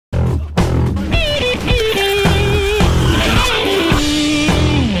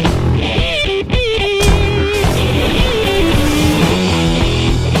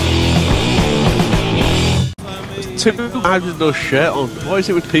two guys with no shirt on. What is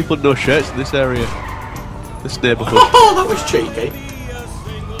it with people with no shirts in this area? This neighbourhood. Oh, that was cheeky.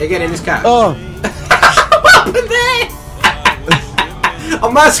 Again in this car. Oh! What happened there?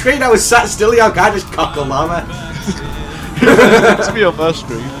 On my screen I was sat still, your guy just cockled on me. It's me on my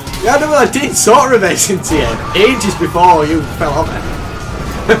screen. Yeah, no, I did sort of reverse into you ages before you fell off it.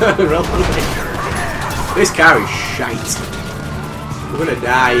 This car is shite. We're gonna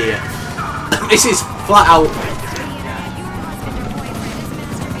die here. This is flat out.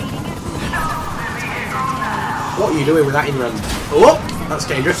 What are you doing with that in your hand? Oh, that's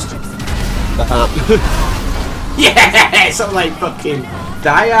dangerous. Yeah, something like fucking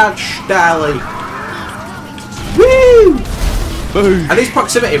Die Hard style. Woo! Boom! Are these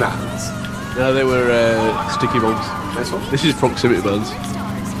proximity bands? No, they were sticky bombs. Nice one. This is proximity bands.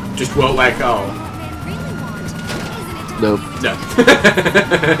 Just won't work at all. No. No.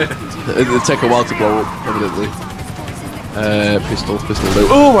 They take a while to blow up, evidently. Pistol loot.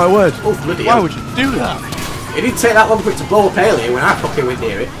 Oh my word! Oh, bloody Why hell. would you do that? It didn't take that long for it to blow up earlier when I fucking went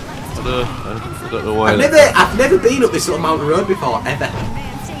near it. I don't know why. I've never been up this little mountain road before, ever.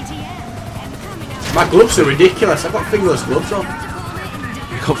 My gloves are ridiculous. I've got fingerless gloves on.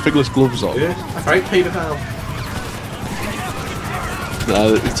 You've got fingerless gloves on? Yeah, I tried paedophile.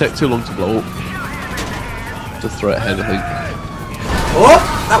 No, it take too long to blow up. To throw it ahead, I think. Oh,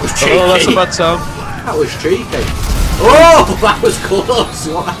 that was cheeky. Oh, that's a bad sound. That was cheeky. Oh, that was close.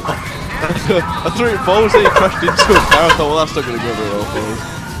 Wow. I threw it forwards and it crashed into a car. I thought, well, that's not going to go very well for us.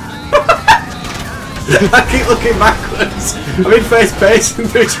 I keep looking backwards. I'm in first place and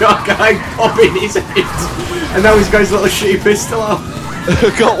there's your guy popping his head. And now he's got his little shitty pistol out.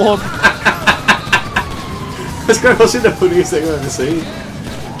 Got one. That's going to be the funniest thing I've ever seen.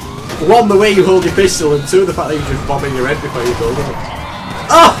 One, the way you hold your pistol, and two, the fact that you're just bombing your head before you hold it.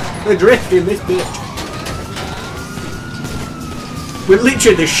 Oh! They're drifting, this bitch. We're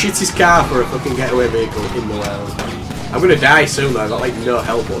literally the shittest car for a fucking getaway vehicle in the world. I'm going to die soon though, I've got like no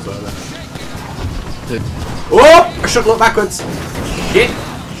help whatsoever. Oh! I should look backwards. Shit.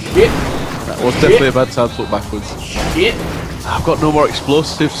 Shit. That was definitely a bad time to look backwards. Shit. I've got no more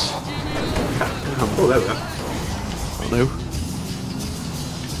explosives. Oh, there we go. No.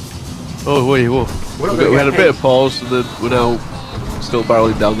 Oh, wait, whoa. We had a bit of pause and then we're now still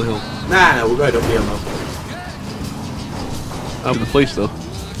barreling down the hill. Nah, no, we're going up the hill now. I'm the police though.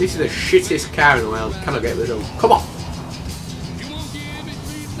 This is the shittest car in the world. Cannot get rid of it. Come on!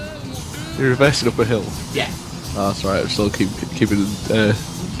 You're reversing up a hill. Yeah. Oh, that's right. I'm still keeping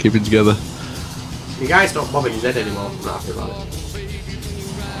together. The guy's not bobbing his head anymore. I'm not happy about it.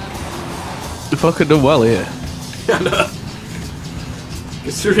 You fucking done well here. I know.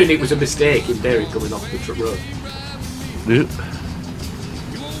 Considering it was a mistake in daring coming off the truck road. Yeah.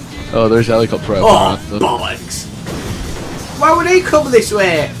 Oh, there's a helicopter out Oh, bollocks! Why would he come this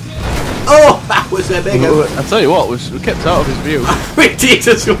way? Oh, that was a big one. I tell you what, we kept out of his view. We did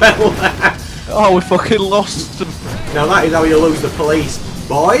as well. Oh, we fucking lost them. Now that is how you lose the police.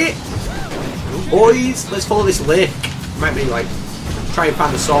 Boy! Boys, let's follow this lake. Might be like, try and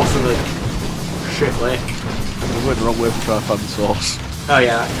find the source of the shit lake. We went the wrong way to try and find the source. Oh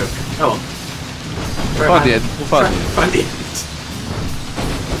yeah, that's true. Oh well. Find the end. We'll find the end. Find the end.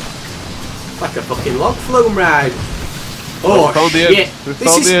 Like a fucking log flume ride. Oh found the shit! end. We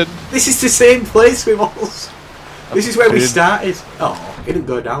found the end. This is the same place we was. This is where we started. Oh, it didn't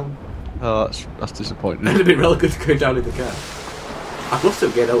go down. Oh, that's disappointing. It'd have been really good going down in the car. I'd love to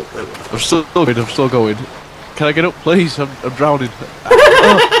get out. I'm still going. Can I get up, please? I'm drowning.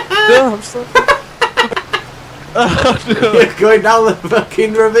 Oh, no, I'm still. Oh, no. You're going down the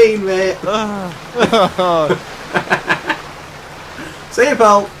fucking ravine, mate. See you,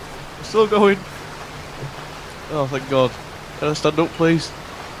 pal. I'm still going. Oh, thank God. Can I stand up, please?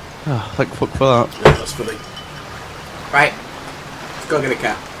 Oh, thank fuck for that. Yeah, that's funny. Right, let's go get a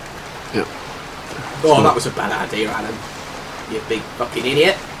car. Yep. Oh, that was a bad idea, Adam. You big fucking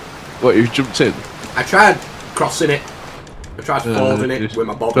idiot. What, you jumped in? I tried crossing it. I tried folding it with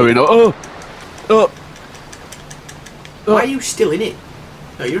my body. Sorry, no. Oh! Oh! Why are you still in it?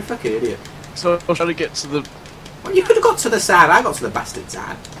 No, you're a fucking idiot. So I was trying to get to the... Well, you could have got to the side. I got to the bastard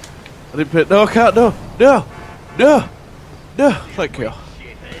side. I didn't put... No, I can't. No! No! No! No! Thank you.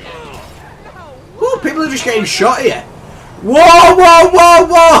 Ooh, people are just getting shot here. Whoa, whoa, whoa,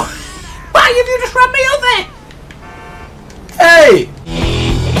 whoa! Why have you just run me over? Hey!